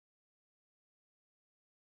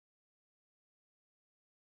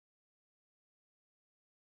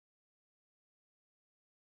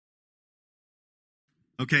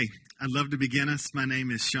Okay, I'd love to begin us. My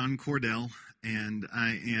name is Sean Cordell, and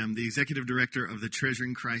I am the executive director of the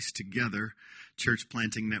Treasuring Christ Together Church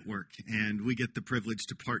Planting Network. And we get the privilege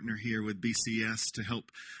to partner here with BCS to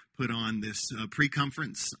help put on this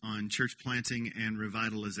pre-conference on church planting and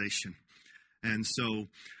revitalization. And so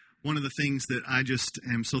one of the things that I just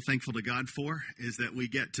am so thankful to God for is that we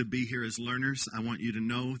get to be here as learners. I want you to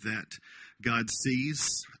know that God sees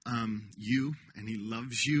you and He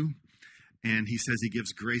loves you. And He says He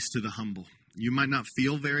gives grace to the humble. You might not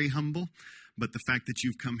feel very humble, but the fact that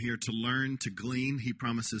you've come here to learn, to glean, He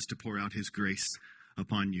promises to pour out His grace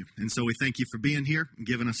upon you. And so we thank you for being here and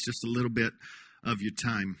giving us just a little bit of your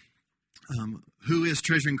time. Who is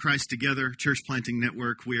Treasuring Christ Together Church Planting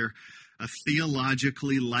Network? We're a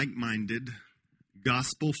theologically like-minded,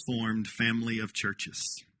 gospel-formed family of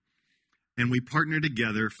churches. And we partner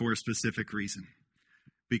together for a specific reason,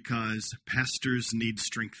 because pastors need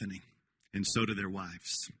strengthening. And so do their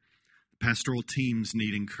wives. Pastoral teams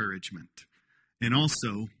need encouragement. And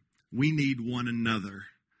also, we need one another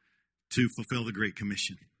to fulfill the Great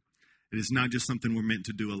Commission. It is not just something we're meant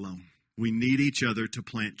to do alone. We need each other to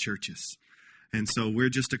plant churches. And so we're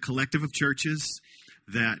just a collective of churches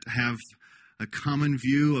that have a common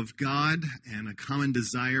view of God and a common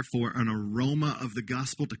desire for an aroma of the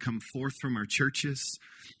gospel to come forth from our churches,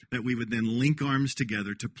 that we would then link arms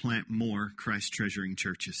together to plant more Christ-treasuring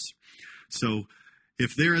churches. So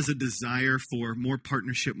if there is a desire for more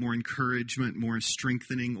partnership, more encouragement, more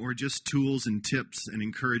strengthening, or just tools and tips and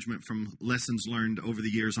encouragement from lessons learned over the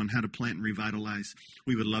years on how to plant and revitalize,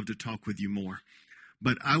 we would love to talk with you more.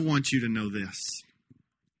 But I want you to know this.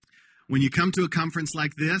 When you come to a conference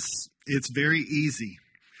like this, it's very easy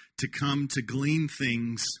to come to glean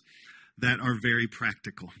things that are very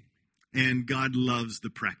practical. And God loves the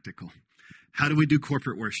practical. How do we do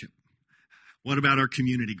corporate worship? What about our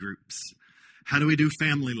community groups? How do we do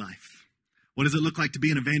family life? What does it look like to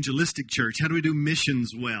be an evangelistic church? How do we do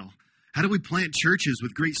missions well? How do we plant churches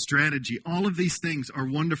with great strategy? All of these things are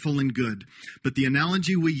wonderful and good. But the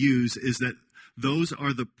analogy we use is that those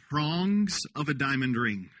are the prongs of a diamond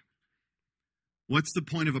ring. What's the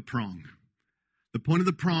point of a prong? The point of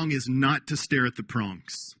the prong is not to stare at the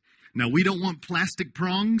prongs. Now, we don't want plastic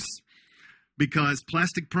prongs, because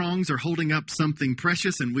plastic prongs are holding up something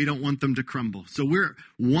precious and we don't want them to crumble. So we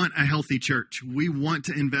want a healthy church. We want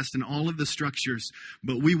to invest in all of the structures,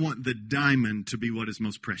 but we want the diamond to be what is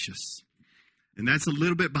most precious. And that's a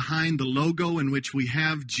little bit behind the logo in which we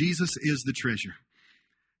have Jesus is the treasure.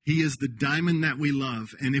 He is the diamond that we love.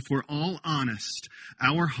 And if we're all honest,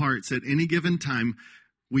 our hearts at any given time,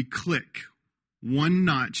 we click one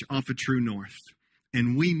notch off a true north.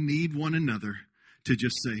 And we need one another to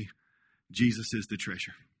just say, Jesus is the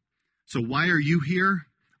treasure. So why are you here?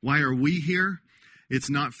 Why are we here? It's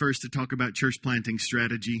not first to talk about church planting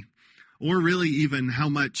strategy or really even how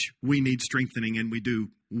much we need strengthening, and we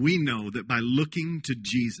do. We know that by looking to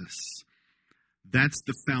Jesus, that's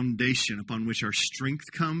the foundation upon which our strength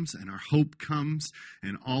comes and our hope comes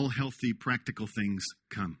and all healthy, practical things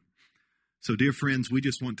come. So, dear friends, we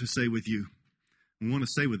just want to say with you, we want to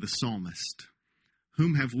say with the psalmist,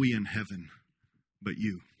 whom have we in heaven but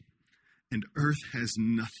you? And earth has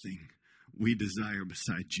nothing we desire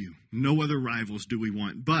beside you. No other rivals do we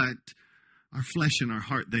want, but our flesh and our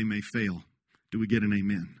heart, they may fail. Do we get an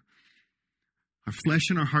amen? Our flesh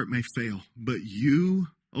and our heart may fail, but you,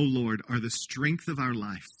 O Lord, are the strength of our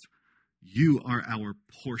life. You are our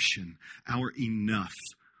portion, our enough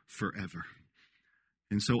forever.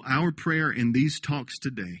 And so our prayer in these talks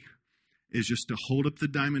today is just to hold up the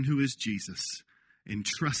diamond who is Jesus and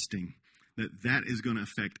trusting that is going to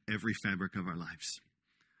affect every fabric of our lives.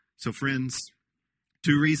 So friends,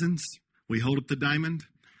 2 reasons. We hold up the diamond,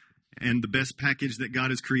 and the best package that God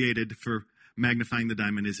has created for magnifying the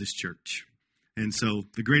diamond is His church. And so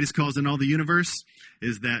the greatest cause in all the universe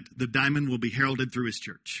is that the diamond will be heralded through His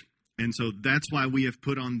church. And so that's why we have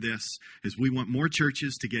put on this, is we want more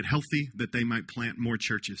churches to get healthy, that they might plant more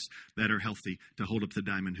churches that are healthy to hold up the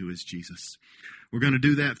diamond who is Jesus. We're going to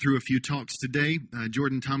do that through a few talks today.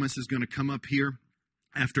 Jordan Thomas is going to come up here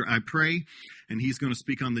after I pray, and he's going to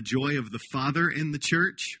speak on the joy of the Father in the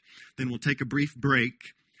church. Then we'll take a brief break.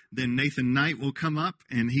 Then Nathan Knight will come up,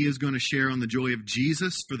 and he is going to share on the joy of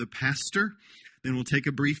Jesus for the pastor. Then we'll take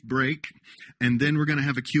a brief break, and then we're going to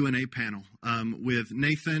have a Q&A panel with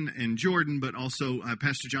Nathan and Jordan, but also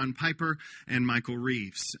Pastor John Piper and Michael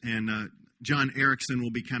Reeves. And John Erickson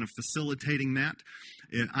will be kind of facilitating that.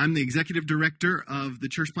 I'm the executive director of the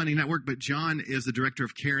Church Planting Network, but John is the director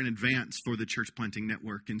of Care and Advance for the Church Planting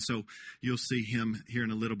Network. And so you'll see him here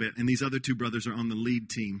in a little bit. And these other two brothers are on the lead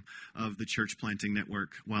team of the Church Planting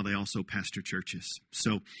Network while they also pastor churches.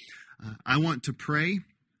 So I want to pray.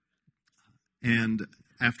 And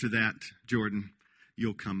after that, Jordan,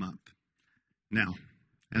 you'll come up. Now,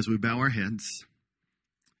 as we bow our heads,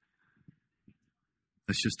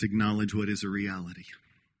 let's just acknowledge what is a reality.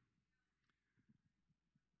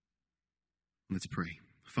 Let's pray.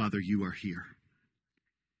 Father, you are here.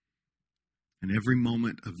 And every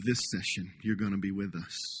moment of this session, you're going to be with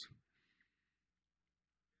us.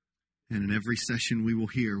 And in every session we will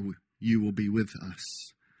hear, you will be with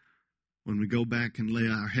us. When we go back and lay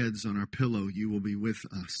our heads on our pillow, you will be with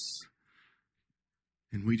us.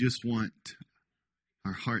 And we just want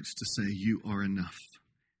our hearts to say, you are enough.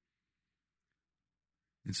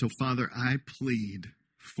 And so, Father, I plead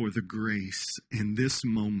for the grace in this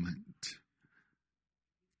moment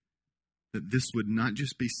that this would not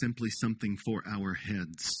just be simply something for our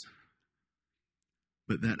heads,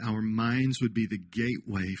 but that our minds would be the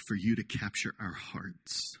gateway for you to capture our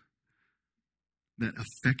hearts. That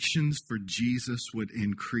affections for Jesus would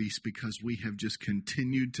increase because we have just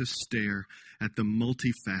continued to stare at the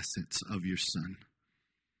multifacets of your Son.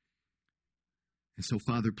 And so,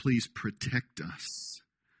 Father, please protect us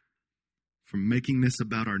from making this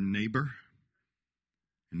about our neighbor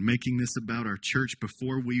and making this about our church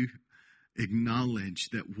before we acknowledge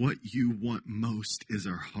that what you want most is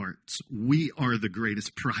our hearts. We are the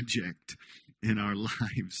greatest project in our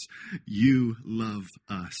lives. You love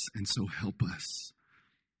us, and so help us.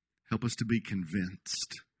 Help us to be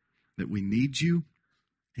convinced that we need you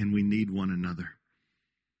and we need one another.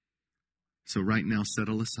 So right now,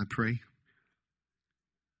 settle us, I pray.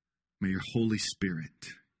 May your Holy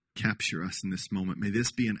Spirit capture us in this moment. May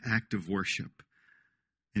this be an act of worship.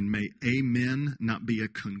 And may amen not be a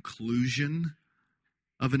conclusion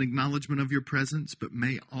of an acknowledgement of your presence, but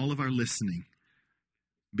may all of our listening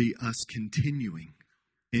be us continuing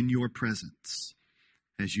in your presence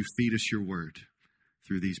as you feed us your word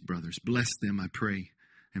through these brothers. Bless them, I pray,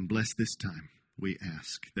 and bless this time, we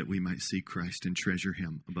ask, that we might see Christ and treasure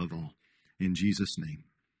him above all. In Jesus' name,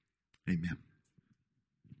 amen.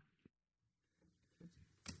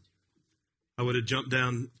 I would have jumped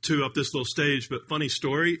down two up this little stage, but funny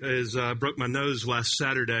story is I broke my nose last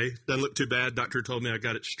Saturday. Doesn't look too bad. Doctor told me I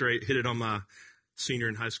got it straight. Hit it on my senior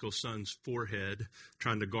in high school son's forehead,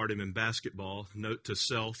 trying to guard him in basketball. Note to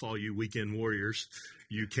self, all you weekend warriors,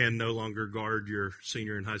 you can no longer guard your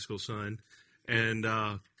senior in high school son. And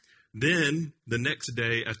then the next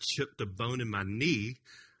day, I chipped a bone in my knee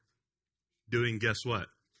doing, guess what?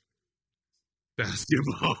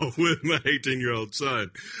 Basketball with my 18-year-old son.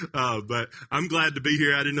 But I'm glad to be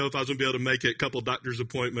here. I didn't know if I was going to be able to make it. A couple doctor's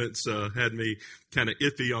appointments had me kind of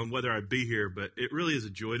iffy on whether I'd be here, but it really is a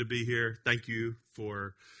joy to be here. Thank you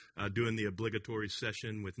for doing the obligatory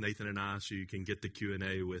session with Nathan and I so you can get the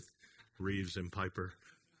Q&A with Reeves and Piper.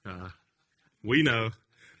 We know.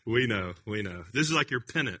 This is like your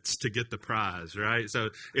penance to get the prize, right? So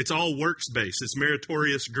it's all works-based. It's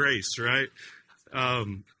meritorious grace, right?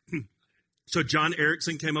 So John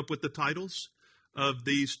Erickson came up with the titles of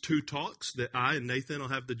these two talks that I and Nathan will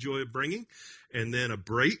have the joy of bringing, and then a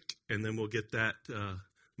break, and then we'll get that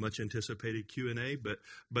much anticipated Q&A.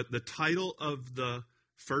 But the title of the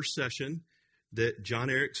first session that John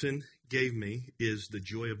Erickson gave me is The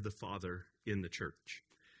Joy of the Father in the Church.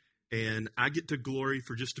 And I get to glory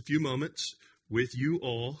for just a few moments with you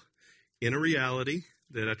all in a reality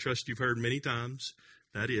that I trust you've heard many times.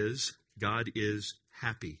 That is, God is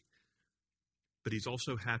happy. But he's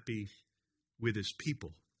also happy with his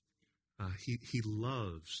people. He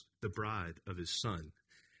loves the bride of his son.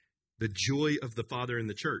 The joy of the Father in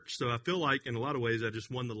the church. So I feel like in a lot of ways I just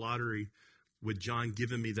won the lottery with John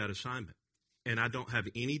giving me that assignment. And I don't have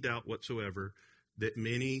any doubt whatsoever that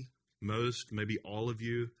most, maybe all of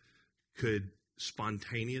you could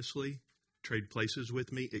spontaneously trade places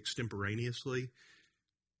with me extemporaneously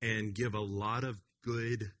and give a lot of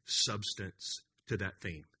good substance to that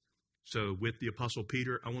theme. So with the Apostle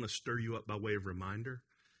Peter, I want to stir you up by way of reminder.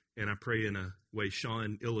 And I pray in a way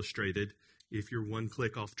Sean illustrated, if you're one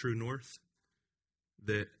click off true north,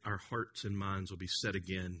 that our hearts and minds will be set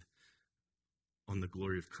again on the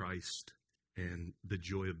glory of Christ and the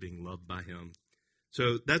joy of being loved by him.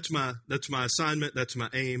 So that's my assignment. That's my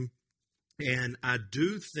aim. And I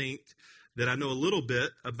do think that I know a little bit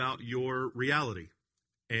about your reality.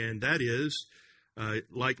 And that is,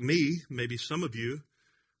 like me, maybe some of you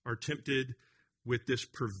are tempted with this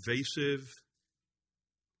pervasive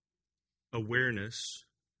awareness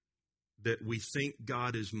that we think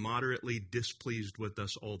God is moderately displeased with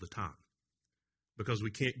us all the time because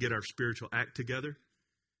we can't get our spiritual act together.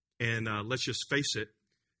 And let's just face it,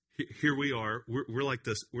 here we are. We're like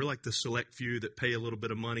this. We're like the select few that pay a little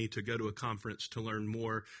bit of money to go to a conference to learn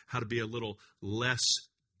more how to be a little less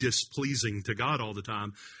displeasing to God all the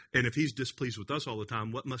time. And if he's displeased with us all the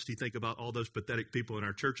time, what must he think about all those pathetic people in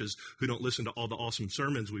our churches who don't listen to all the awesome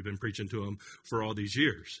sermons we've been preaching to them for all these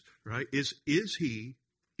years, right? Is he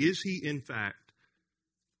in fact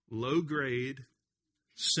low grade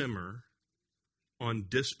simmer on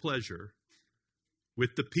displeasure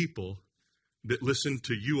with the people that listened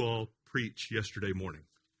to you all preach yesterday morning?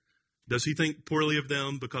 Does he think poorly of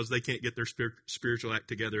them because they can't get their spiritual act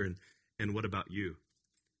together? And what about you?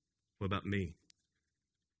 What about me?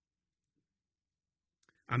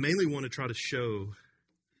 I mainly want to try to show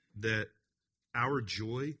that our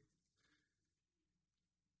joy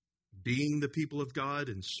being the people of God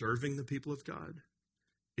and serving the people of God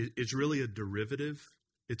is really a derivative.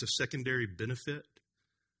 It's a secondary benefit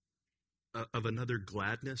of another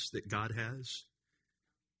gladness that God has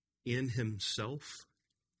in himself,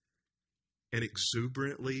 an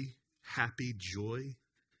exuberantly happy joy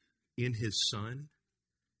in his Son.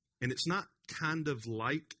 And it's not kind of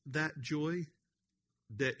like that joy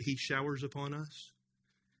that he showers upon us.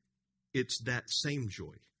 It's that same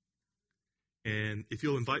joy. And if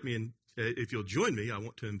you'll join me, I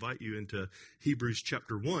want to invite you into Hebrews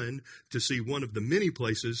chapter 1 to see one of the many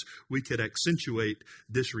places we could accentuate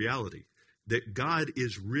this reality, that God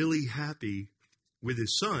is really happy with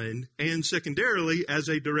his Son, and secondarily, as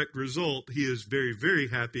a direct result, he is very, very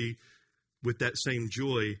happy with that same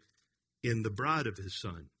joy in the bride of his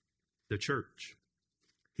Son, the church.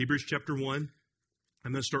 Hebrews chapter 1,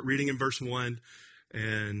 I'm going to start reading in verse 1,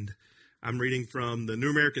 and I'm reading from the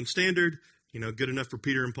New American Standard. You know, good enough for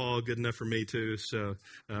Peter and Paul, good enough for me too. So,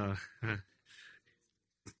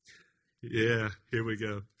 yeah, here we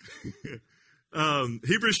go.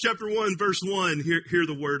 Hebrews chapter 1, verse 1, hear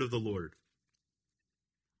the word of the Lord.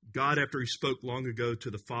 God, after he spoke long ago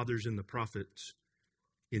to the fathers and the prophets,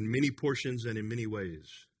 in many portions and in many ways,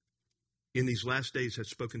 in these last days has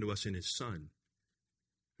spoken to us in his Son,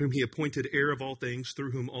 whom he appointed heir of all things,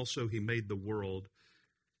 through whom also he made the world.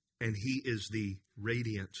 And he is the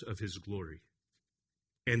radiance of his glory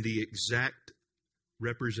and the exact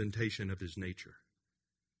representation of his nature,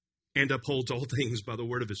 and upholds all things by the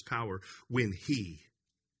word of his power. When he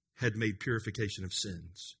had made purification of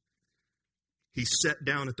sins, he sat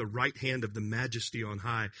down at the right hand of the majesty on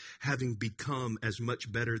high, having become as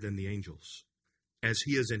much better than the angels, as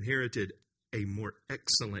he has inherited a more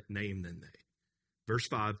excellent name than they. Verse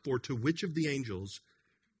 5, for to which of the angels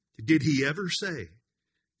did he ever say,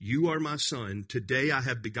 you are my son, today I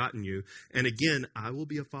have begotten you, and again I will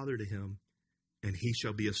be a father to him, and he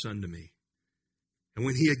shall be a son to me. And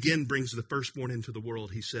when he again brings the firstborn into the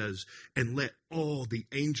world, he says, and let all the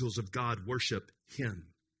angels of God worship him.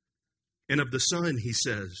 And of the Son, he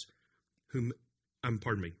says,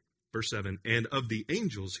 verse 7, and of the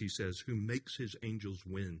angels, he says, who makes his angels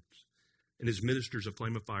winds, and his ministers a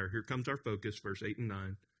flame of fire. Here comes our focus, verse 8 and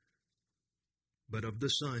 9. But of the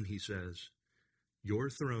Son, he says,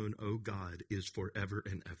 your throne, O God, is forever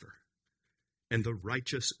and ever, and the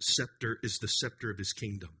righteous scepter is the scepter of his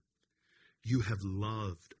kingdom. You have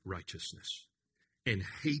loved righteousness and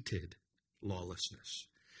hated lawlessness.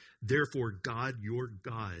 Therefore, God, your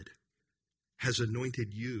God, has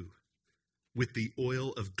anointed you with the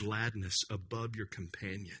oil of gladness above your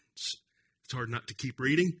companions. It's hard not to keep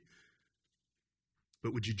reading,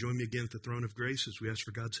 but would you join me again at the throne of grace as we ask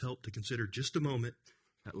for God's help to consider just a moment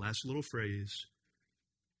that last little phrase.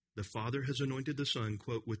 The Father has anointed the Son,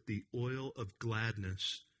 quote, with the oil of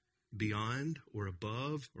gladness beyond or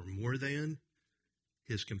above or more than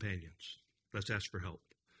his companions. Let's ask for help.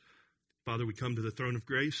 Father, we come to the throne of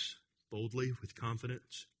grace boldly with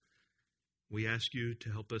confidence. We ask you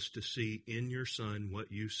to help us to see in your Son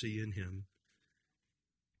what you see in him,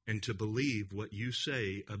 and to believe what you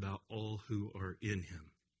say about all who are in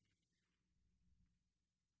him.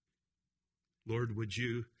 Lord, would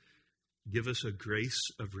you give us a grace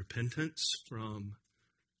of repentance from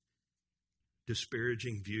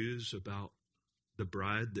disparaging views about the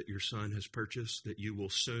bride that your Son has purchased, that you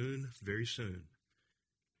will soon, very soon,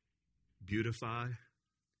 beautify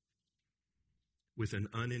with an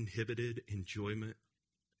uninhibited enjoyment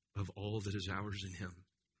of all that is ours in him.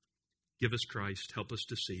 Give us Christ. Help us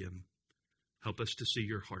to see him. Help us to see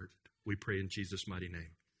your heart. We pray in Jesus' mighty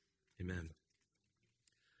name. Amen.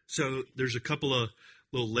 So there's a couple of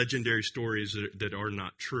little legendary stories that are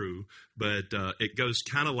not true, but it goes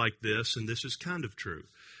kind of like this, and this is kind of true.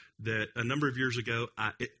 that a number of years ago,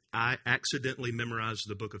 I accidentally memorized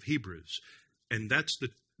the book of Hebrews. And that's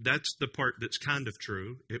the part that's kind of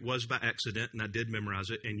true. It was by accident, and I did memorize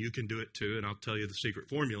it, and you can do it too, and I'll tell you the secret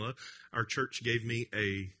formula. Our church gave me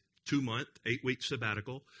a 2-month, 8-week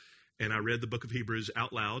sabbatical, and I read the book of Hebrews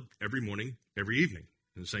out loud every morning, every evening.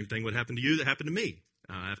 And the same thing would happen to you that happened to me.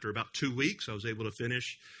 After about 2 weeks, I was able to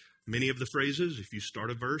finish many of the phrases. If you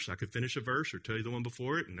start a verse, I could finish a verse or tell you the one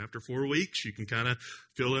before it. And after 4 weeks, you can kind of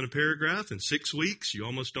fill in a paragraph. In 6 weeks, you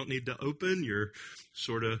almost don't need to open. You're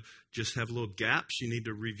sort of just have little gaps you need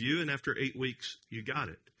to review. And after 8 weeks, you got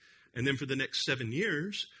it. And then for the next 7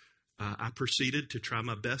 years, I proceeded to try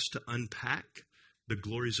my best to unpack the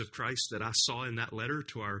glories of Christ that I saw in that letter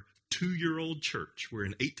to our 2-year-old church. We're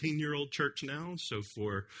an 18-year-old church now. So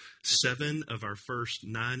for 7 of our first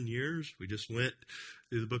 9 years, we just went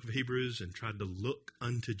through the book of Hebrews and tried to look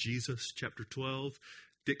unto Jesus, chapter 12,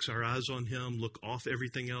 fix our eyes on him, look off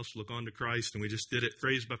everything else, look on to Christ. And we just did it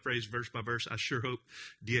phrase by phrase, verse by verse. I sure hope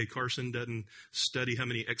D.A. Carson doesn't study how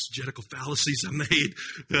many exegetical fallacies I made,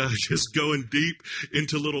 just going deep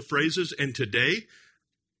into little phrases. And today,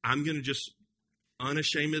 I'm going to just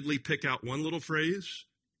unashamedly pick out one little phrase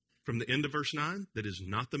from the end of verse 9 that is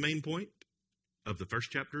not the main point of the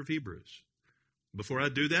first chapter of Hebrews. Before I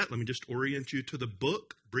do that, let me just orient you to the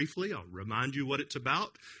book briefly. I'll remind you what it's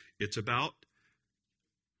about. It's about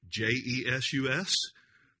Jesus,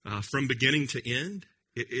 from beginning to end.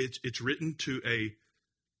 It's written to a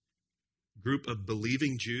group of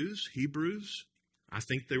believing Jews, Hebrews. I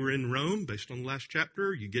think they were in Rome based on the last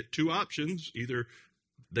chapter. You get 2 options. Either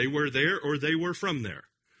they were there or they were from there.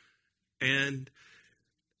 And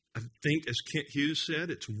I think, as Kent Hughes said,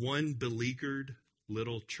 it's one beleaguered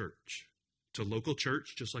little church. It's a local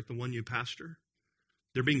church, just like the one you pastor.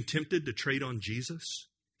 They're being tempted to trade on Jesus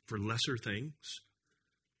for lesser things.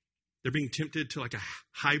 They're being tempted to like a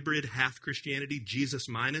hybrid half Christianity, Jesus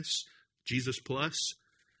minus, Jesus plus,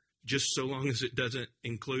 just so long as it doesn't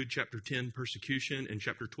include chapter 10, persecution, and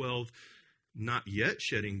chapter 12, not yet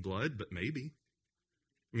shedding blood, but maybe.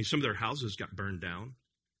 I mean, some of their houses got burned down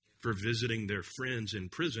for visiting their friends in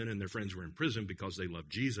prison, and their friends were in prison because they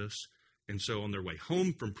loved Jesus. And so on their way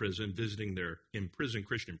home from prison, visiting their imprisoned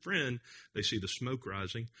Christian friend, they see the smoke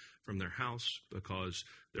rising from their house because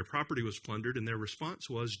their property was plundered, and their response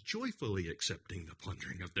was joyfully accepting the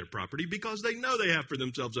plundering of their property because they know they have for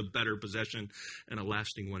themselves a better possession and a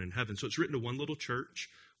lasting one in heaven. So it's written to one little church.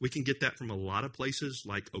 We can get that from a lot of places,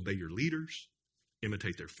 like obey your leaders,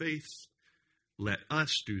 imitate their faith, let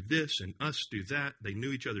us do this and us do that. They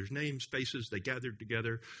knew each other's names, faces. They gathered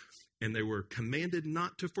together, and they were commanded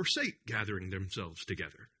not to forsake gathering themselves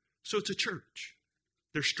together. So it's a church.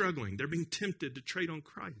 They're struggling. They're being tempted to trade on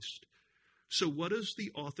Christ. So what does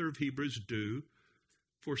the author of Hebrews do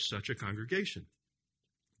for such a congregation?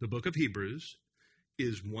 The book of Hebrews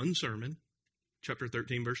is one sermon, chapter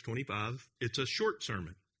 13, verse 25. It's a short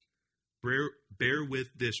sermon. Bear with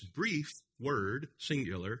this brief word,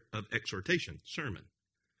 singular, of exhortation, sermon.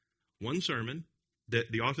 One sermon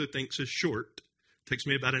that the author thinks is short. Takes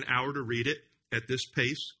me about an hour to read it at this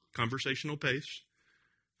pace, conversational pace.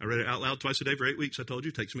 I read it out loud twice a day for 8 weeks. I told you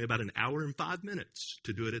it takes me about an hour and 5 minutes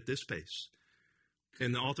to do it at this pace.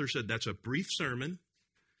 And the author said that's a brief sermon,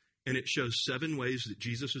 and it shows 7 ways that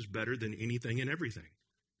Jesus is better than anything and everything.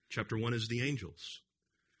 Chapter 1 is the angels.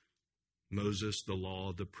 Moses, the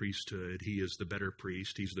law, the priesthood. He is the better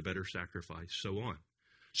priest. He's the better sacrifice, so on.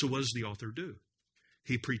 So what does the author do?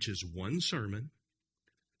 He preaches one sermon,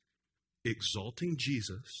 exalting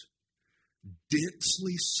Jesus,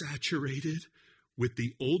 densely saturated with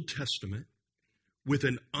the Old Testament, with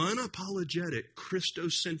an unapologetic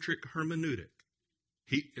Christocentric hermeneutic.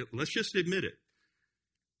 Let's just admit it.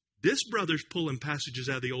 This brother's pulling passages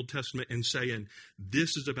out of the Old Testament and saying,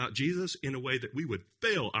 this is about Jesus in a way that we would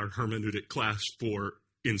fail our hermeneutic class for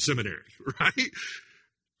in seminary, right?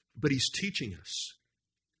 But he's teaching us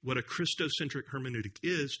what a Christocentric hermeneutic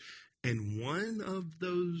is. And one of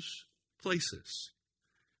those places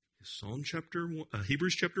is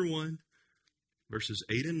Hebrews chapter 1, verses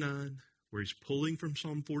 8 and 9, where he's pulling from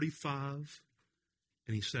Psalm 45,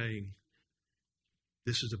 and he's saying,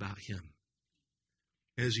 this is about him.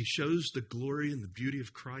 As he shows the glory and the beauty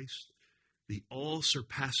of Christ, the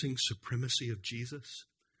all-surpassing supremacy of Jesus,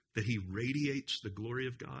 that he radiates the glory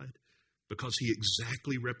of God because he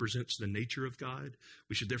exactly represents the nature of God.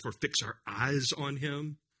 We should therefore fix our eyes on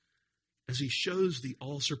him. As he shows the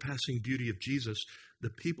all-surpassing beauty of Jesus, the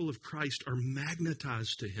people of Christ are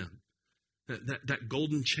magnetized to him. That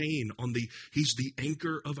golden chain he's the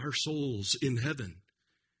anchor of our souls in heaven.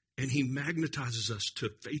 And he magnetizes us to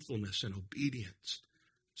faithfulness and obedience.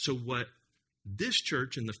 So what this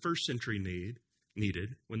church in the first century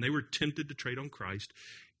needed, when they were tempted to trade on Christ,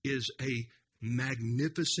 is a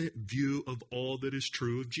magnificent view of all that is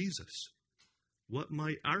true of Jesus. What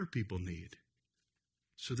might our people need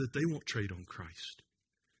so that they won't trade on Christ?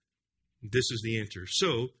 This is the answer.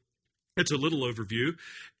 So, it's a little overview.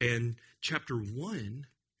 And chapter 1,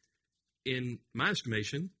 in my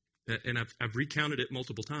estimation, and I've recounted it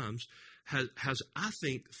multiple times, has I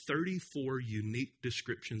think, 34 unique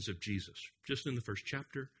descriptions of Jesus, just in the first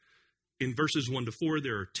chapter. In verses 1 to 4,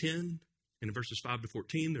 there are 10. And in verses 5 to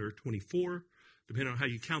 14, there are 24, depending on how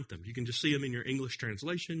you count them. You can just see them in your English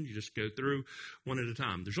translation. You just go through one at a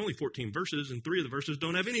time. There's only 14 verses, and 3 of the verses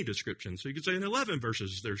don't have any description. So you could say in 11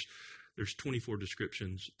 verses, there's 24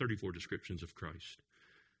 descriptions, 34 descriptions of Christ.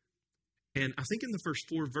 And I think in the first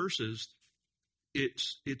 4 verses,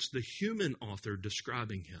 it's the human author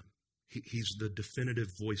describing him. He's the definitive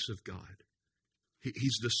voice of God.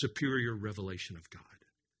 He's the superior revelation of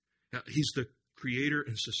God. He's the creator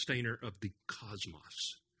and sustainer of the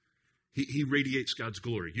cosmos. He radiates God's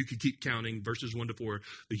glory. You could keep counting verses 1 to 4,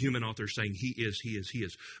 the human author saying he is, he is, he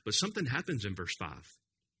is. But something happens in verse 5.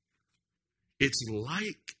 It's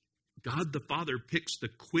like God the Father picks the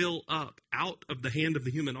quill up out of the hand of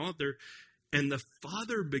the human author, and the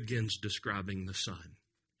Father begins describing the Son.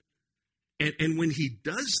 And when he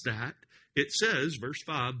does that, it says, verse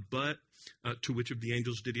 5, but to which of the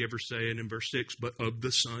angels did he ever say? And in verse 6, but of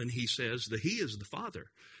the Son, he says that he is the Father.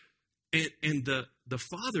 And the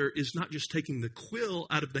Father is not just taking the quill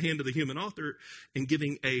out of the hand of the human author and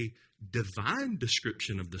giving a divine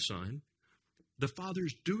description of the Son. The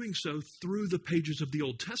Father's doing so through the pages of the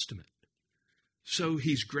Old Testament. So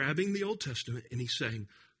he's grabbing the Old Testament and he's saying,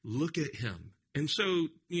 look at him. And so,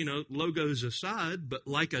 logos aside, but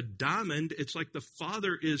like a diamond, it's like the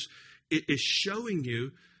Father is showing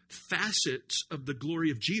you facets of the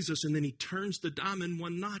glory of Jesus, and then he turns the diamond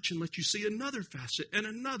one notch and lets you see another facet and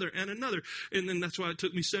another and another. And then that's why it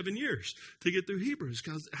took me 7 years to get through Hebrews,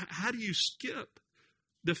 because how do you skip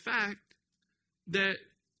the fact that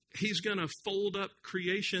he's going to fold up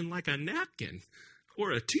creation like a napkin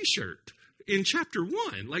or a t-shirt in chapter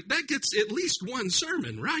 1? Like, that gets at least one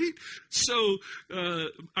sermon, right? So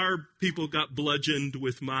our people got bludgeoned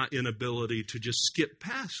with my inability to just skip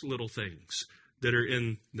past little things that are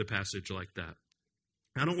in the passage like that.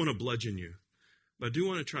 I don't want to bludgeon you, but I do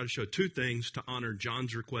want to try to show 2 things to honor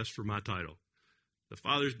John's request for my title: the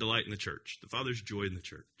Father's delight in the church, the Father's joy in the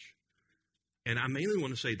church. And I mainly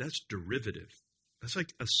want to say that's derivative. That's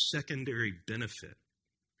like a secondary benefit.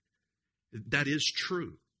 That is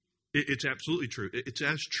true. It's absolutely true. It's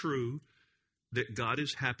as true that God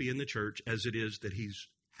is happy in the church as it is that he's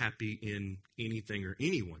happy in anything or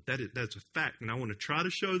anyone. That's a fact. And I want to try to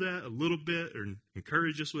show that a little bit or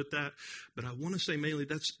encourage us with that. But I want to say mainly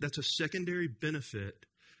that's a secondary benefit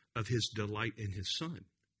of his delight in his Son.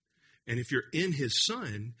 And if you're in his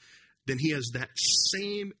Son, then he has that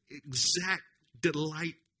same exact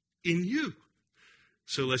delight in you.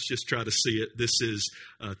 So let's just try to see it. This is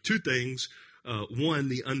 2 things. 1,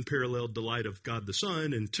 the unparalleled delight of God the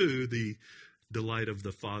Son, and 2, the delight of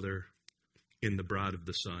the Father in the bride of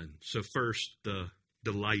the Son. So first, the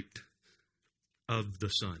delight of the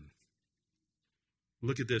Son.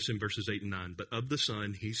 Look at this in verses 8 and 9. But of the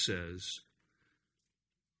Son, he says,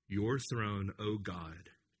 your throne, O God,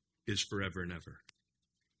 is forever and ever.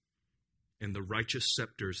 And the righteous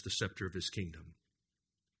scepter is the scepter of his kingdom.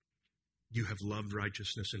 You have loved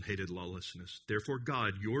righteousness and hated lawlessness. Therefore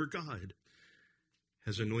God, your God,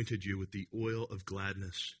 has anointed you with the oil of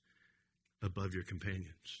gladness above your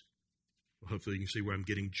companions. Well, hopefully you can see where I'm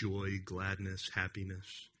getting joy, gladness,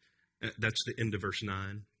 happiness. That's the end of verse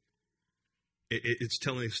 9. It's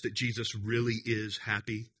telling us that Jesus really is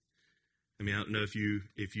happy. I mean, I don't know if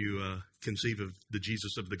you conceive of the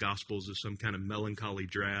Jesus of the Gospels as some kind of melancholy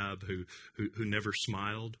drab who never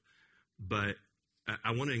smiled. But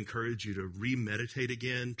I want to encourage you to remeditate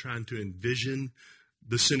again, trying to envision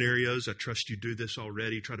the scenarios. I trust you do this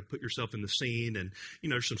already. Try to put yourself in the scene, and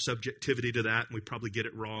there's some subjectivity to that, and we probably get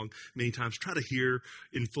it wrong many times. Try to hear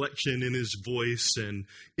inflection in his voice and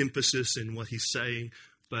emphasis in what he's saying.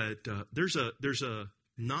 But there's a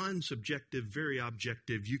non-subjective, very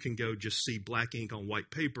objective. You can go just see black ink on white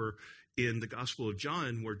paper in the Gospel of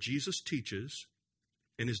John, where Jesus teaches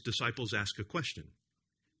and his disciples ask a question,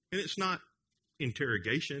 and it's not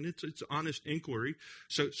interrogation, it's honest inquiry.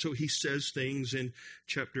 So he says things in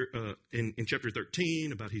chapter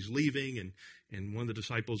 13 about he's leaving, and one of the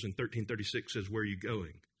disciples in 13:36 says, where are you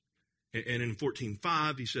going? And in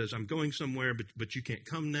 14:5 he says, I'm going somewhere, but you can't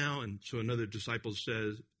come now. And so another disciple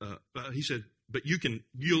says, he said, but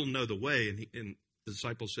you'll know the way. And The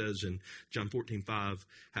disciple says in John 14:5,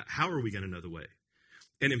 how are we going to know the way?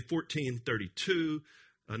 And in 14:32,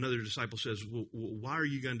 another disciple says, well, why are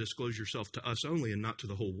you going to disclose yourself to us only and not to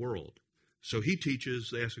the whole world? So he teaches,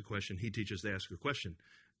 they ask a question, he teaches, they ask a question,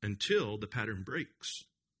 until the pattern breaks.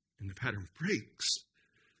 And the pattern breaks.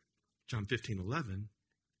 John 15:11,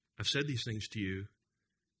 I've said these things to you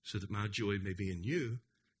so that my joy may be in you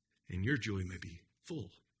and your joy may be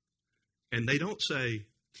full. And they don't say,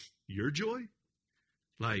 your joy?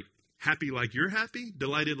 Like, happy like you're happy?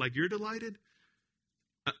 Delighted like you're delighted?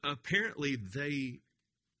 Apparently, they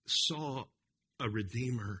saw a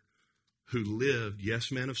Redeemer who lived,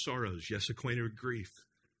 yes, man of sorrows, yes, acquainted with grief,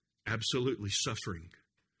 absolutely suffering.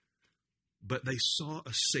 But they saw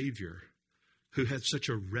a Savior who had such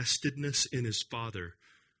a restedness in his Father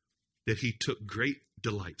that he took great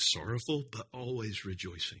delight, sorrowful, but always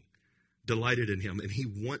rejoicing, delighted in him. And he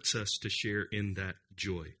wants us to share in that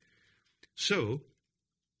joy. So,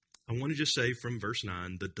 I want to just say from verse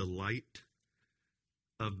 9, the delight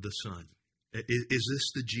of the Son. Is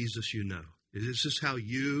this the Jesus you know? Is this how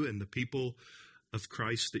you and the people of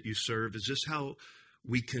Christ that you serve, is this how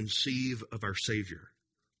we conceive of our Savior?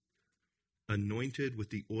 Anointed with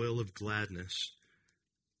the oil of gladness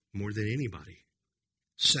more than anybody.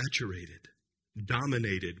 Saturated,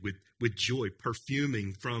 dominated with joy,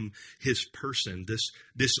 perfuming from his person,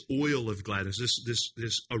 this oil of gladness,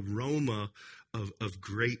 this aroma of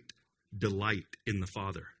great delight in the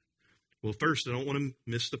Father. Well, first, I don't want to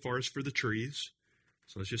miss the forest for the trees.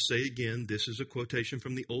 So let's just say again, this is a quotation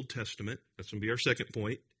from the Old Testament. That's going to be our second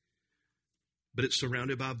point. But it's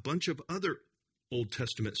surrounded by a bunch of other Old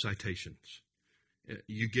Testament citations.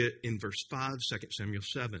 You get in verse 5, 2 Samuel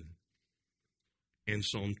 7, and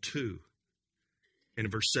Psalm 2. And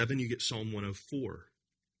in verse 7, you get Psalm 104.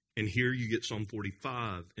 And here you get Psalm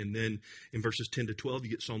 45. And then in verses 10 to 12,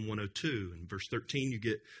 you get Psalm 102. And verse 13, you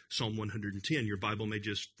get Psalm 110. Your Bible may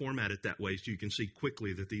just format it that way so you can see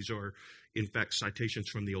quickly that these are, in fact, citations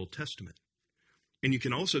from the Old Testament. And you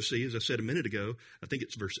can also see, as I said a minute ago, I think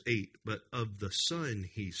it's verse 8, but of the Son,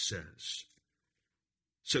 he says.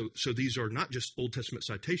 So these are not just Old Testament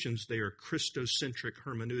citations, they are Christocentric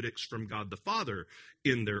hermeneutics from God the Father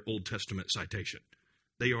in their Old Testament citation.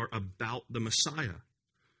 They are about the Messiah.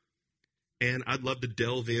 And I'd love to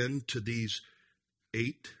delve into these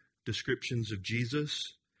 8 descriptions of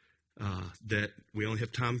Jesus that we only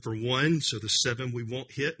have time for one, so the 7 we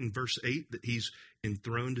won't hit. In verse 8, that he's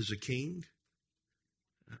enthroned as a king,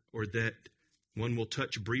 or that one will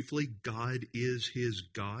touch briefly, God is his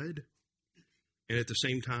God. And at the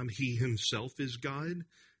same time, he himself is God.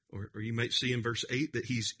 Or you might see in verse 8 that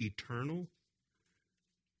he's eternal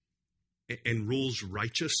and rules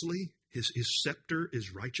righteously. His scepter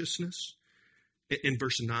is righteousness. In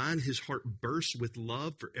verse 9, his heart bursts with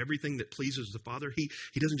love for everything that pleases the Father. He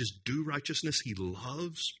doesn't just do righteousness, he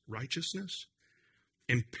loves righteousness.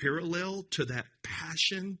 And parallel to that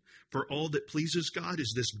passion for all that pleases God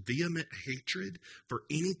is this vehement hatred for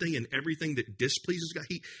anything and everything that displeases God.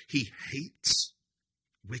 He hates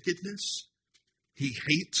wickedness. He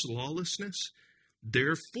hates lawlessness.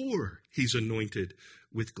 Therefore, he's anointed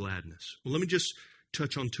with gladness. Well, let me just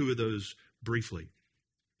touch on 2 of those briefly.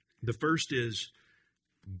 The first is,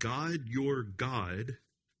 God, your God,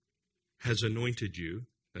 has anointed you.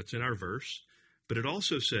 That's in our verse. But it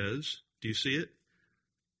also says, do you see it?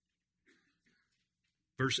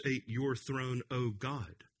 Verse 8, your throne, O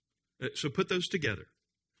God. So put those together.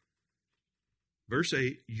 Verse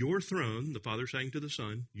 8, your throne, the Father saying to the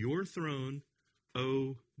Son, your throne,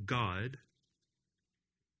 O God.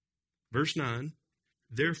 Verse 9,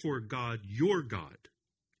 therefore God, your God.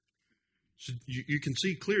 So you can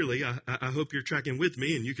see clearly, I hope you're tracking with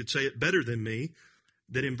me, and you could say it better than me,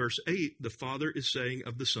 that in verse 8, the Father is saying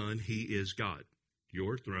of the Son, he is God.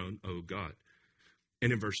 Your throne, O God.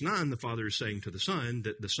 And in verse 9, the Father is saying to the Son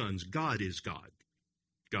that the Son's God is God.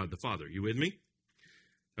 God the Father. You with me?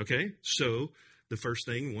 Okay, so the first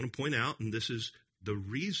thing I want to point out, and this is the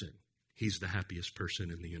reason he's the happiest person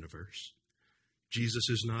in the universe. Jesus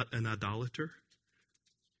is not an idolater.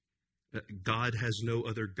 God has no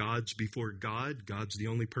other gods before God. God's the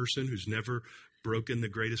only person who's never broken the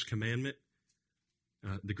greatest commandment.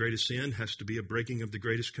 The greatest sin has to be a breaking of the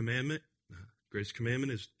greatest commandment. Greatest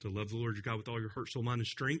commandment is to love the Lord your God with all your heart, soul, mind, and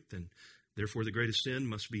strength. And therefore the greatest sin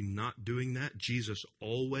must be not doing that. Jesus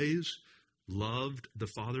always loved the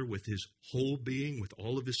Father with his whole being, with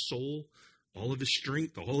all of his soul, all of his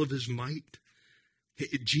strength, all of his might.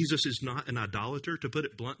 Jesus is not an idolater, to put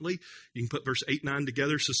it bluntly. You can put verse 8, 9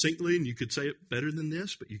 together succinctly, and you could say it better than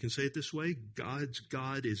this, but you can say it this way. God's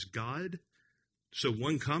God is God, So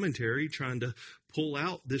one commentary trying to pull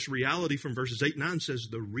out this reality from verses 8 and 9 says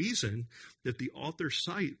the reason that the author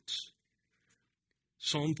cites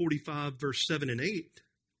Psalm 45, verse 7 and 8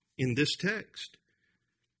 in this text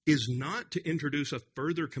is not to introduce a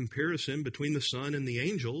further comparison between the Son and the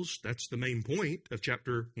angels. That's the main point of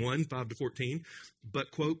chapter 1, 5 to 14. But,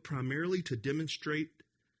 quote, primarily to demonstrate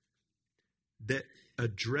that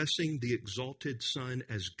addressing the exalted Son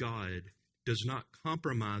as God does not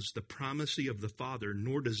compromise the primacy of the Father,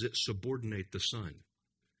 nor does it subordinate the Son.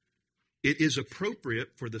 It is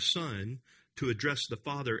appropriate for the Son to address the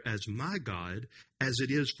Father as my God, as it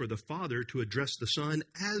is for the Father to address the Son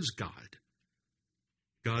as God.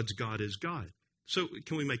 God's God is God. So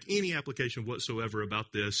can we make any application whatsoever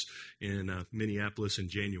about this in Minneapolis in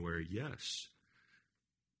January? Yes.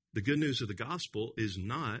 The good news of the gospel is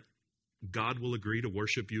not God will agree to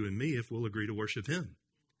worship you and me if we'll agree to worship him.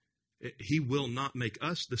 He will not make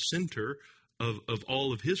us the center of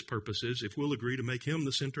all of his purposes if we'll agree to make him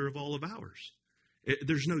the center of all of ours.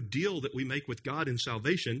 There's no deal that we make with God in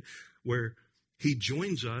salvation where he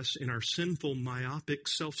joins us in our sinful, myopic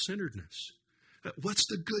self-centeredness. What's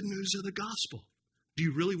the good news of the gospel? Do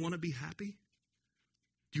you really want to be happy?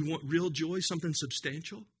 Do you want real joy, something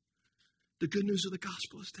substantial? The good news of the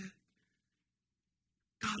gospel is that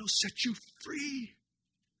God will set you free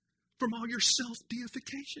from all your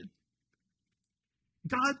self-deification.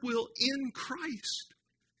 God will, in Christ,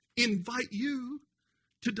 invite you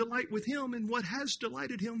to delight with him in what has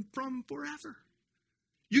delighted him from forever.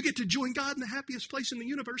 You get to join God in the happiest place in the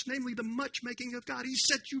universe, namely the much-making of God. He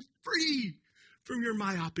set you free from your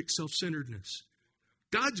myopic self-centeredness.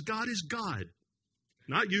 God's God is God.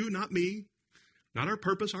 Not you, not me, not our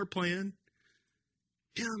purpose, our plan.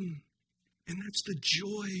 Him. And that's the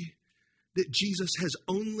joy that Jesus has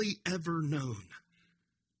only ever known.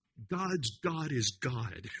 God's God is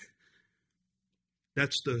God.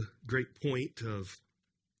 That's the great point of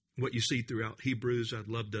what you see throughout Hebrews. I'd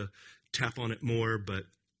love to tap on it more, but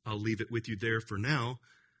I'll leave it with you there for now.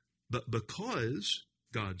 But because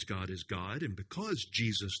God's God is God, and because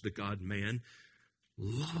Jesus, the God-man,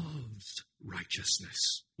 loves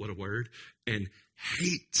righteousness, what a word, and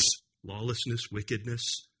hates lawlessness,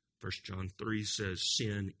 wickedness. 1 John 3 says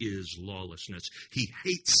sin is lawlessness. He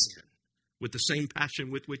hates sin with the same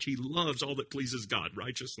passion with which he loves all that pleases God,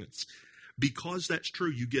 righteousness. Because that's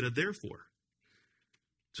true, you get a therefore.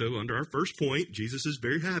 So under our first point, Jesus is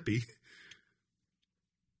very happy.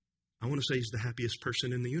 I want to say he's the happiest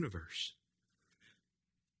person in the universe.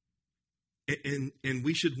 And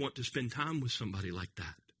we should want to spend time with somebody like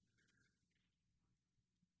that.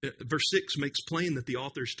 Verse 6 makes plain that the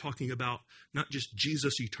author is talking about not just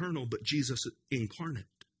Jesus eternal, but Jesus incarnate.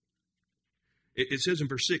 It says in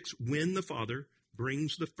verse 6, when the Father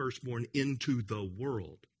brings the firstborn into the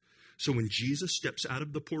world. So when Jesus steps out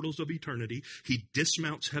of the portals of eternity, he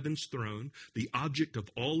dismounts heaven's throne, the object of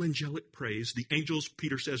all angelic praise. The angels,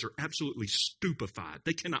 Peter says, are absolutely stupefied.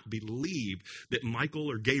 They cannot believe that Michael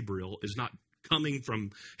or Gabriel is not coming from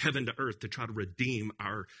heaven to earth to try to redeem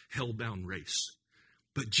our hell-bound race.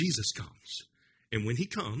 But Jesus comes. And when he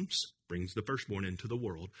comes, brings the firstborn into the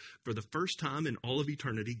world. For the first time in all of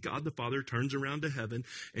eternity, God the Father turns around to heaven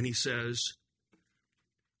and he says,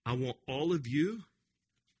 I want all of you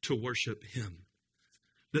to worship him.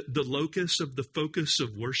 The locus of the focus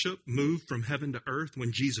of worship moved from heaven to earth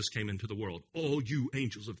when Jesus came into the world. All you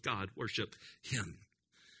angels of God worship him.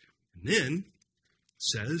 And then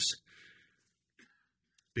says,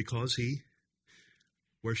 because he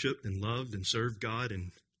worshiped and loved and served God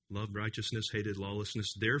and loved righteousness, hated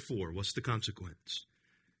lawlessness. Therefore, what's the consequence?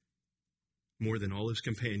 More than all his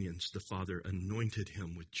companions, the Father anointed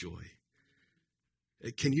him with joy.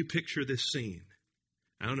 Can you picture this scene?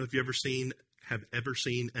 I don't know if you have ever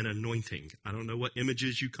seen an anointing. I don't know what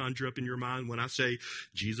images you conjure up in your mind when I say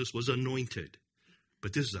Jesus was anointed.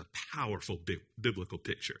 But this is a powerful biblical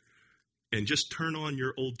picture. And just turn on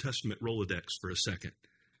your Old Testament Rolodex for a second.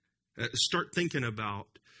 Start thinking about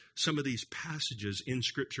some of these passages in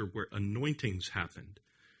Scripture where anointings happened.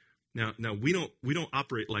 Now we don't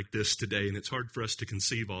operate like this today, and it's hard for us to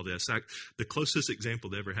conceive all this. The closest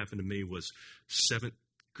example that ever happened to me was 7th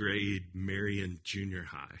grade Marion Junior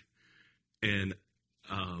High, and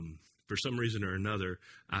for some reason or another,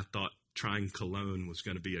 I thought trying cologne was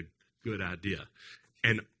going to be a good idea,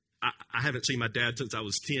 and I haven't seen my dad since I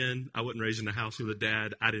was 10. I wasn't raised in a house with a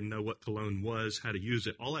dad. I didn't know what cologne was, how to use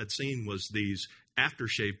it. All I'd seen was these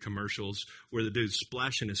aftershave commercials where the dude's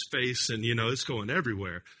splashing his face and, it's going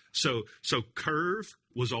everywhere. So Curve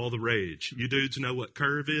was all the rage. You dudes know what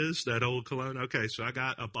Curve is, that old cologne? Okay, so I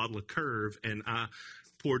got a bottle of Curve and I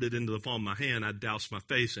poured it into the palm of my hand, I doused my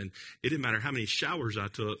face, and it didn't matter how many showers I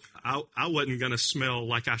took. I wasn't going to smell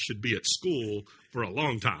like I should be at school for a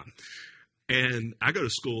long time. And I go to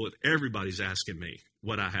school, and everybody's asking me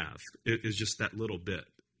what I have. It's just that little bit.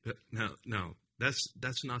 No,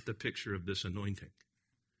 that's not the picture of this anointing.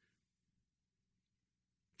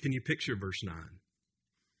 Can you picture verse 9?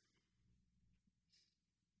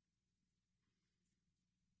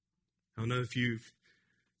 I don't know if you've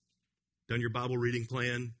done your Bible reading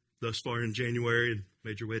plan thus far in January and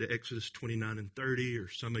made your way to Exodus 29 and 30, or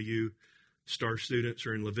some of you STAR students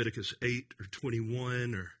are in Leviticus 8 or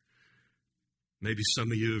 21, or maybe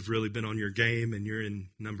some of you have really been on your game and you're in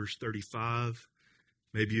Numbers 35.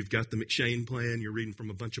 Maybe you've got the McShane plan, you're reading from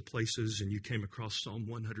a bunch of places, and you came across Psalm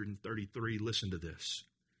 133. Listen to this.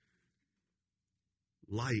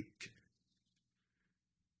 Like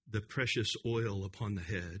the precious oil upon the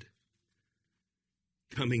head,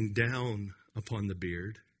 coming down upon the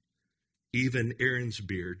beard, even Aaron's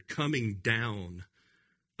beard, coming down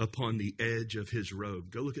upon the edge of his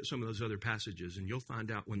robe. Go look at some of those other passages, and you'll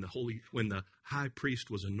find out when the high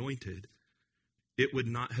priest was anointed, it would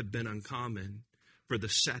not have been uncommon for the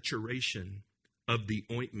saturation of the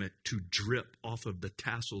ointment to drip off of the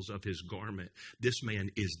tassels of his garment. This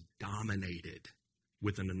man is dominated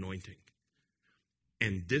with an anointing.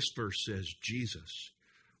 And this verse says Jesus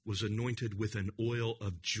was anointed with an oil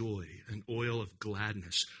of joy, an oil of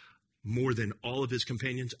gladness, more than all of his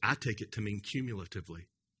companions. I take it to mean cumulatively.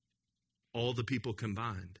 All the people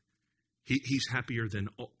combined. He's happier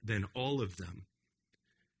than all of them.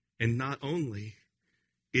 And not only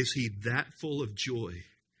is he that full of joy,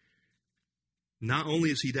 not only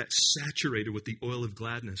is he that saturated with the oil of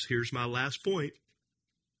gladness. Here's my last point.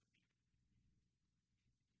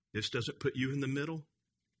 This doesn't put you in the middle.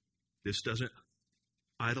 This doesn't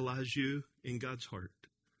idolize you in God's heart.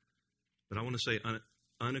 But I want to say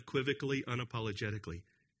unequivocally, unapologetically,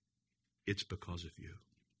 it's because of you.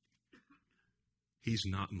 He's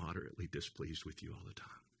not moderately displeased with you all the time.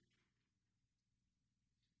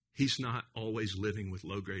 He's not always living with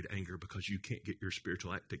low-grade anger because you can't get your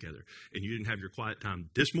spiritual act together and you didn't have your quiet time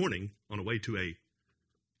this morning on the way to a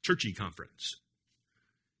churchy conference.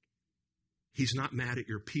 He's not mad at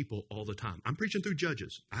your people all the time. I'm preaching through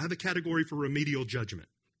Judges. I have a category for remedial judgment.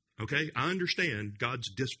 Okay? I understand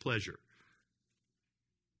God's displeasure.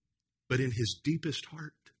 But in his deepest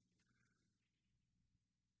heart,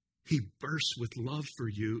 he bursts with love for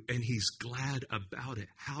you and he's glad about it.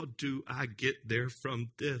 How do I get there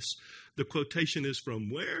from this? The quotation is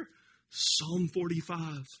from where? Psalm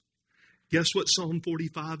 45. Guess what Psalm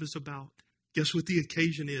 45 is about? Guess what the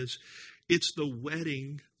occasion is? It's the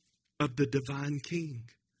wedding of the divine king.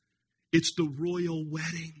 It's the royal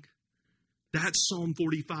wedding. That's Psalm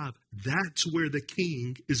 45. That's where the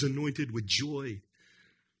king is anointed with joy.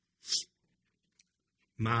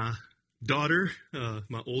 My daughter,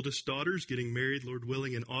 my oldest daughter, is getting married, Lord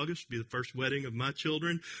willing, in August. It'll be the first wedding of my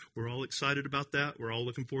children. We're all excited about that. We're all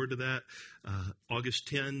looking forward to that. August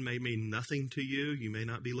 10 may mean nothing to you. You may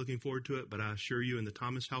not be looking forward to it, but I assure you in the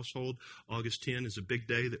Thomas household, August 10 is a big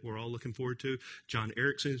day that we're all looking forward to. John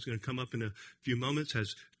Erickson is going to come up in a few moments,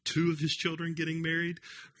 has 2 of his children getting married.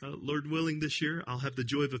 Lord willing, this year, I'll have the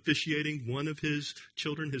joy of officiating one of his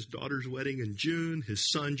children, his daughter's wedding in June. His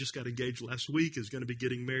son just got engaged last week, is going to be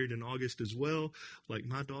getting married in August as well, like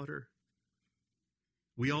my daughter.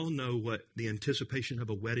 We all know what the anticipation of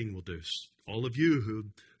a wedding will do. All of you who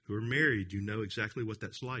are married, you know exactly what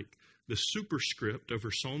that's like. The superscript over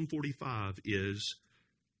Psalm 45 is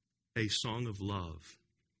a song of love.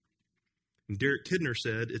 And Derek Kidner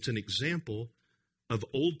said it's an example of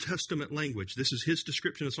Old Testament language. This is his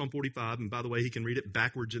description of Psalm 45. And by the way, he can read it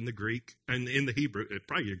backwards in the Greek and in the Hebrew.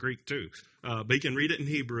 Probably the Greek too. But he can read it in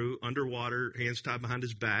Hebrew, underwater, hands tied behind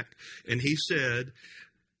his back. And he said,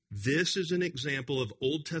 this is an example of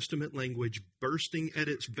Old Testament language bursting at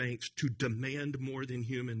its banks to demand more than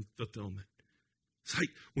human fulfillment. It's like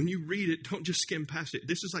when you read it, don't just skim past it.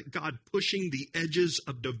 This is like God pushing the edges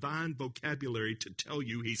of divine vocabulary to tell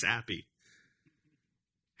you he's happy.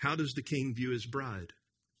 How does the king view his bride?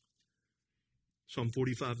 Psalm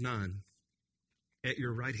 45:9. At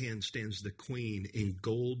your right hand stands the queen in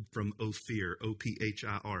gold from Ophir,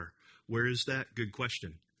 O-P-H-I-R. Where is that? Good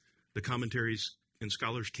question. The commentaries and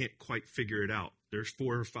scholars can't quite figure it out. There's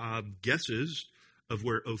 4 or 5 guesses of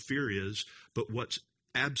where Ophir is, but what's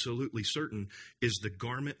absolutely certain is the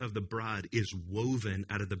garment of the bride is woven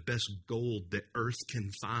out of the best gold that earth can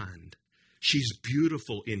find. She's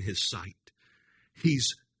beautiful in his sight. He's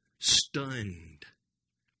stunned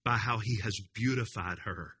by how he has beautified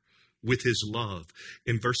her with his love.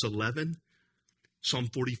 In verse 11, Psalm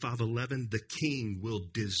 45:11, the king will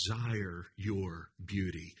desire your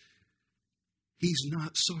beauty. He's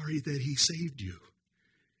not sorry that he saved you.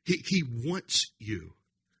 He wants you.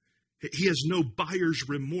 He has no buyer's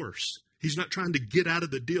remorse. He's not trying to get out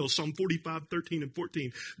of the deal. Psalm 45:13 and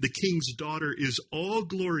 14, the king's daughter is all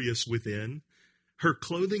glorious within. Her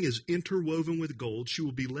clothing is interwoven with gold. She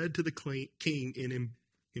will be led to the king in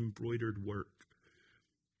embroidered work.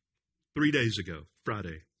 3 days ago,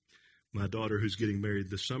 Friday, my daughter, who's getting married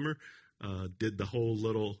this summer, did the whole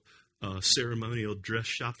little ceremonial dress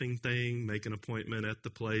shopping thing, make an appointment at the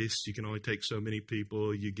place. You can only take so many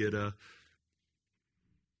people. You get a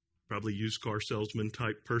probably used car salesman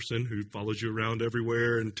type person who follows you around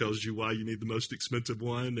everywhere and tells you why you need the most expensive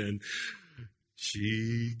one. And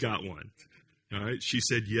she got one. All right. She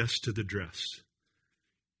said yes to the dress.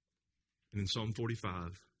 And in Psalm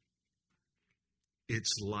 45,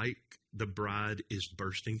 it's like the bride is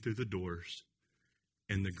bursting through the doors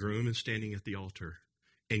and the groom is standing at the altar.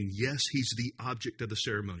 And yes, he's the object of the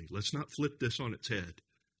ceremony. Let's not flip this on its head.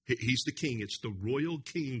 He's the king. It's the royal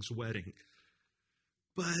king's wedding.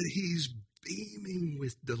 But he's beaming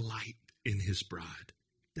with delight in his bride.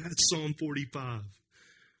 That's Psalm 45.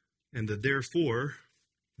 And the therefore,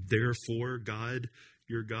 God,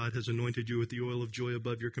 your God has anointed you with the oil of joy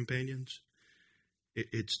above your companions.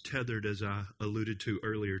 It's tethered, as I alluded to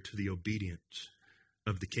earlier, to the obedience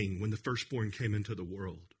of the king. When the firstborn came into the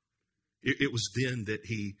world, it was then that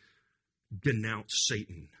he denounced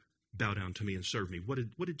Satan. Bow down to me and serve me. What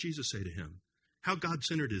did Jesus say to him? How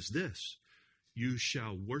God-centered is this? You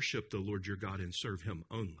shall worship the Lord your God and serve him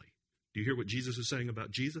only. Do you hear what Jesus is saying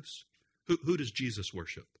about Jesus? Who does Jesus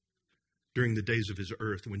worship? During the days of his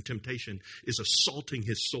earth, when temptation is assaulting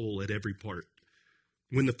his soul at every part.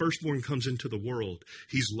 When the firstborn comes into the world,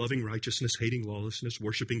 he's loving righteousness, hating lawlessness,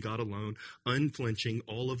 worshiping God alone, unflinching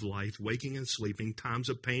all of life, waking and sleeping, times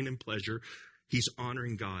of pain and pleasure. He's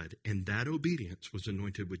honoring God, and that obedience was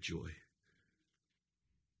anointed with joy.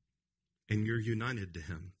 And you're united to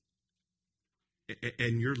him.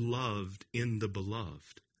 And you're loved in the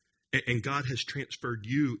beloved. And God has transferred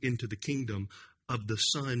you into the kingdom of the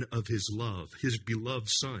Son of his love, his beloved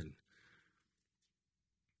Son.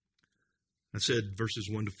 I said verses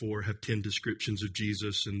 1 to 4 have 10 descriptions of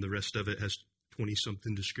Jesus, and the rest of it has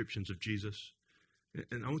 20-something descriptions of Jesus.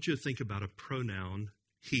 And I want you to think about a pronoun,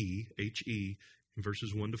 he, H-E, in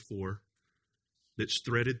verses 1 to 4, that's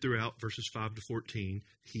threaded throughout verses 5 to 14.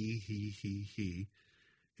 He.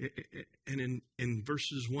 And in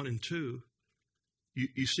verses 1 and 2,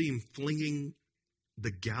 you see him flinging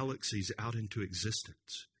the galaxies out into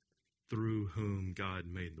existence through whom God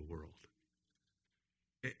made the world.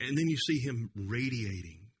 And then you see him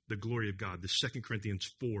radiating the glory of God, the 2 Corinthians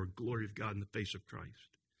 4, glory of God in the face of Christ.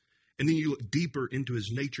 And then you look deeper into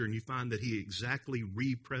his nature and you find that he exactly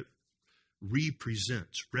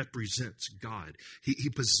represents God. He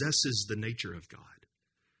possesses the nature of God.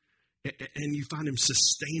 And you find him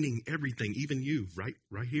sustaining everything, even you, right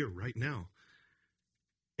here, right now.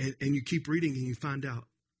 And you keep reading and you find out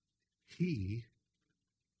he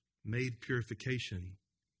made purification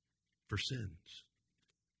for sins.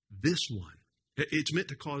 This one. It's meant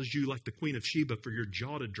to cause you, like the Queen of Sheba, for your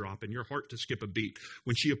jaw to drop and your heart to skip a beat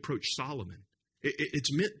when she approached Solomon.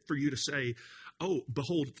 It's meant for you to say, oh,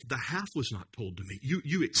 behold, the half was not told to me.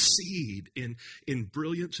 You exceed in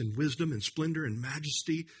brilliance and wisdom and splendor and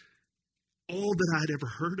majesty all that I'd ever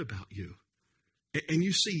heard about you. And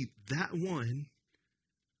you see that one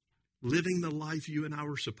living the life you and I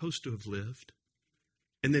were supposed to have lived,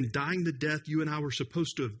 and then dying the death you and I were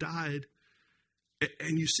supposed to have died.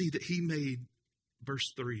 And you see that he made,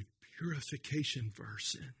 verse 3, purification for our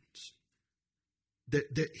sins.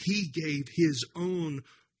 That he gave his own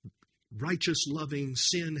righteous, loving,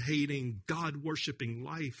 sin-hating, God-worshiping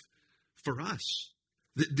life for us.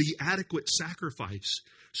 The adequate sacrifice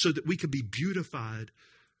so that we could be beautified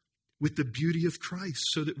with the beauty of Christ,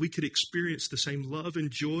 so that we could experience the same love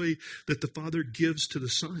and joy that the Father gives to the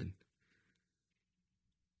Son.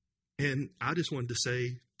 And I just wanted to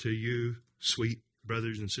say to you, sweet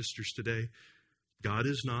brothers and sisters today, God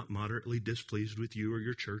is not moderately displeased with you or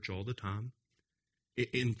your church all the time.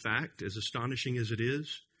 In fact, as astonishing as it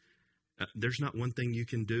is, there's not one thing you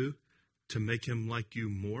can do to make him like you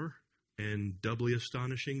more. And doubly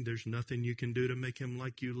astonishing, there's nothing you can do to make him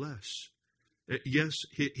like you less. Yes,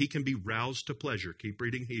 he can be roused to pleasure. Keep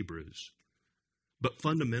reading Hebrews. But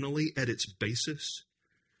fundamentally, at its basis,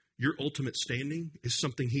 your ultimate standing is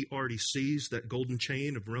something he already sees, that golden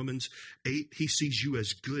chain of Romans 8. He sees you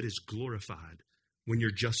as good as glorified when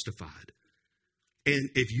you're justified.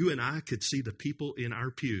 And if you and I could see the people in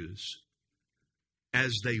our pews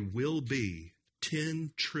as they will be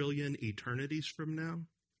 10 trillion eternities from now,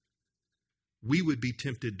 we would be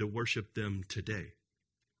tempted to worship them today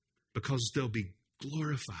because they'll be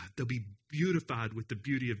glorified. They'll be beautified with the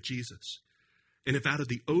beauty of Jesus. And if out of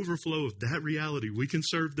the overflow of that reality we can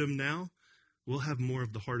serve them now, we'll have more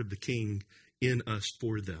of the heart of the King in us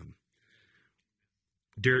for them.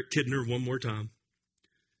 Derek Kidner, one more time.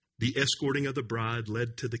 The escorting of the bride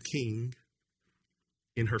led to the King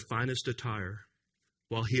in her finest attire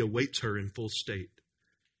while he awaits her in full state.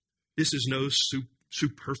 This is no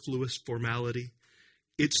superfluous formality.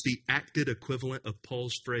 It's the acted equivalent of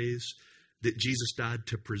Paul's phrase that Jesus died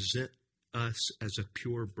to present us as a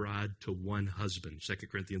pure bride to one husband, 2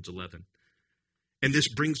 Corinthians 11. And this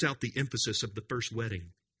brings out the emphasis of the first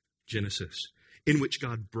wedding, Genesis, in which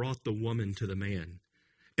God brought the woman to the man,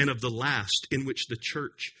 and of the last, in which the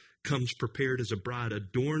church comes prepared as a bride,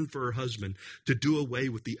 adorned for her husband. To do away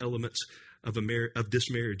with the elements of this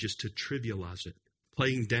marriage is to trivialize it,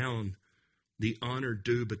 playing down the honor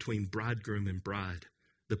due between bridegroom and bride,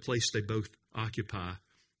 the place they both occupy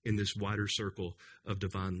in this wider circle of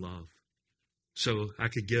divine love. So I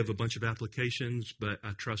could give a bunch of applications, but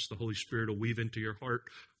I trust the Holy Spirit will weave into your heart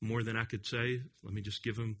more than I could say. Let me just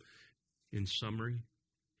give them in summary.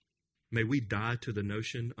 May we die to the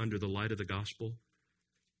notion under the light of the gospel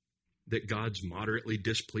that God's moderately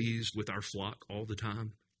displeased with our flock all the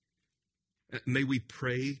time. May we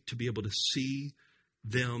pray to be able to see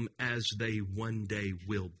them as they one day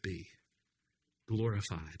will be,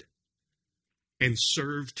 glorified, and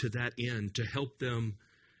serve to that end, to help them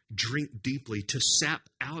drink deeply, to sap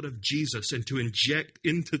out of Jesus and to inject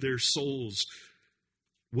into their souls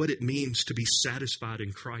what it means to be satisfied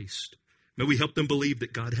in Christ. May we help them believe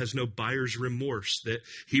that God has no buyer's remorse, that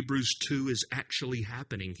Hebrews 2 is actually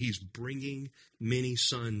happening. He's bringing many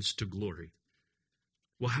sons to glory.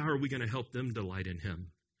 Well, how are we going to help them delight in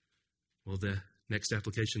him? Well, the next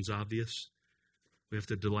application is obvious. We have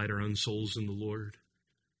to delight our own souls in the Lord.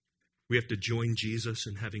 We have to join Jesus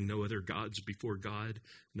in having no other gods before God,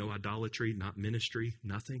 no idolatry, not ministry,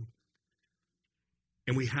 nothing.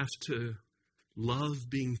 And we have to love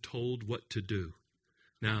being told what to do.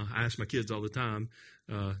 Now, I ask my kids all the time,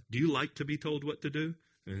 do you like to be told what to do?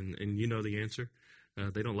 And you know the answer.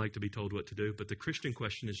 They don't like to be told what to do. But the Christian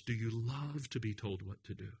question is, do you love to be told what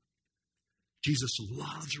to do? Jesus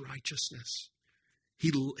loves righteousness.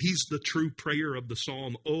 He's the true prayer of the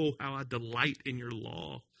psalm. Oh, how I delight in your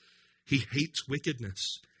law. He hates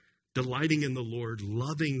wickedness, delighting in the Lord,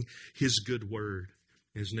 loving his good word.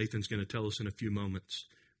 As Nathan's going to tell us in a few moments,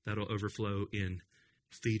 that'll overflow in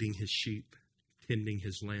feeding his sheep, tending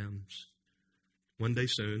his lambs. One day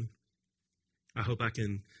soon, I hope I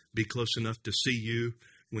can be close enough to see you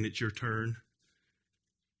when it's your turn.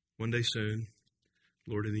 One day soon,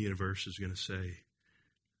 Lord of the universe is going to say,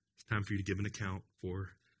 it's time for you to give an account for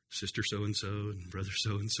sister so-and-so and brother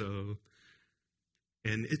so-and-so.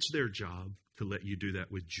 And it's their job to let you do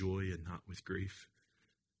that with joy and not with grief.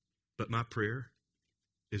 But my prayer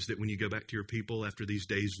is that when you go back to your people after these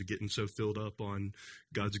days of getting so filled up on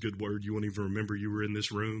God's good word, you won't even remember you were in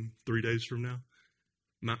this room 3 days from now.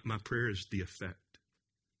 My prayer is the effect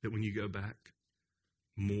that when you go back,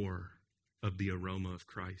 more of the aroma of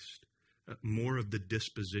Christ, more of the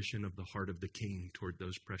disposition of the heart of the King toward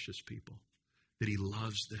those precious people, that he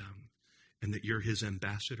loves them and that you're his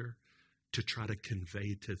ambassador to try to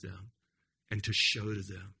convey to them and to show to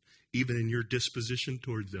them, even in your disposition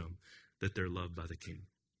towards them, that they're loved by the King.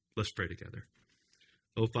 Let's pray together.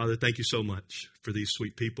 Oh, Father, thank you so much for these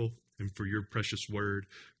sweet people and for your precious word.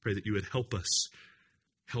 Pray that you would help us,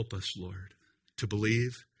 Lord, to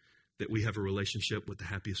believe that we have a relationship with the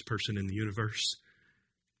happiest person in the universe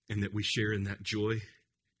and that we share in that joy.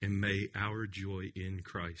 And may our joy in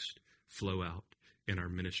Christ flow out in our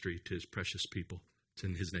ministry to his precious people. It's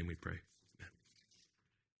in his name we pray.